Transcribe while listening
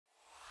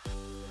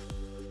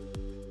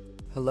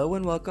Hello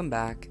and welcome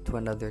back to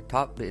another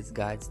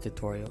TopBizGuides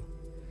tutorial.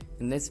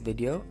 In this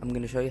video, I'm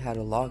going to show you how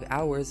to log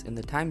hours in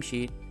the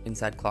timesheet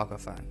inside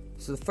Clockify.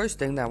 So the first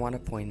thing that I want to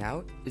point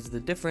out is the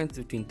difference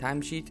between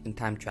timesheet and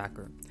time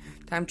tracker.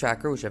 Time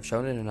tracker, which I've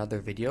shown in another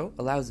video,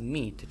 allows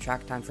me to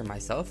track time for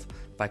myself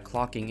by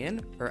clocking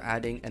in or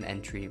adding an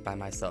entry by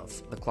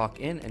myself, the clock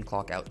in and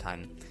clock out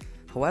time.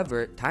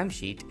 However,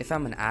 timesheet, if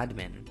I'm an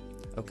admin,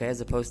 as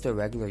opposed to a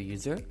regular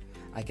user,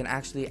 I can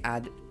actually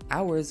add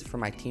hours for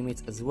my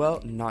teammates as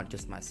well, not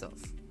just myself.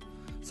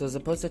 So as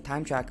opposed to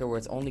time tracker where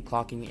it's only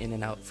clocking in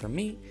and out for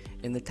me,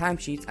 in the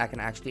timesheets I can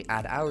actually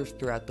add hours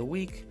throughout the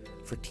week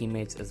for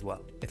teammates as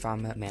well, if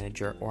I'm a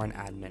manager or an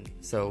admin.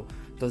 So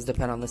those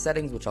depend on the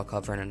settings, which I'll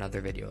cover in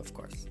another video, of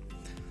course.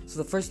 So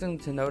the first thing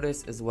to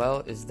notice as well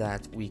is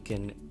that we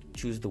can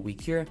choose the week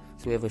here.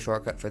 So we have a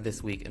shortcut for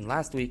this week and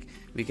last week.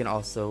 We can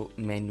also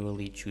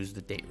manually choose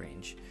the date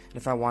range. And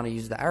if I want to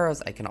use the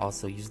arrows, I can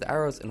also use the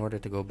arrows in order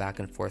to go back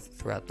and forth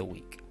throughout the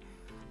week.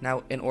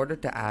 Now, in order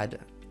to add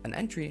an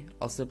entry,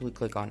 I'll simply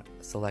click on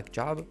select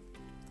job,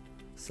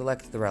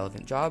 select the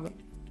relevant job,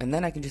 and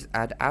then I can just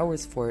add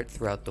hours for it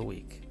throughout the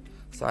week.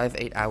 So I have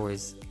 8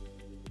 hours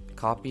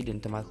copied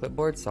into my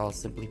clipboard, so I'll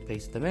simply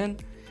paste them in,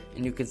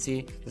 and you can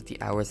see that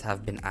the hours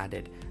have been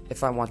added.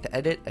 If I want to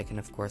edit, I can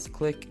of course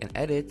click and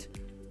edit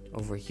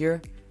over here,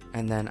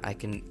 and then I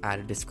can add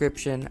a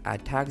description,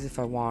 add tags if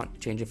I want,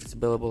 change if it's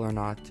billable or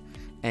not,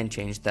 and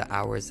change the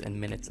hours and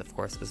minutes of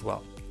course as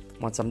well.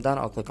 Once I'm done,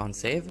 I'll click on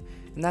save,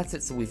 and that's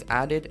it. So we've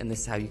added, and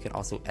this is how you can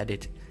also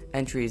edit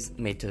entries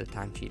made to the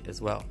timesheet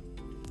as well.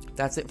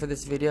 That's it for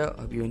this video.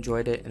 I hope you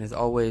enjoyed it, and as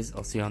always,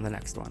 I'll see you on the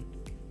next one.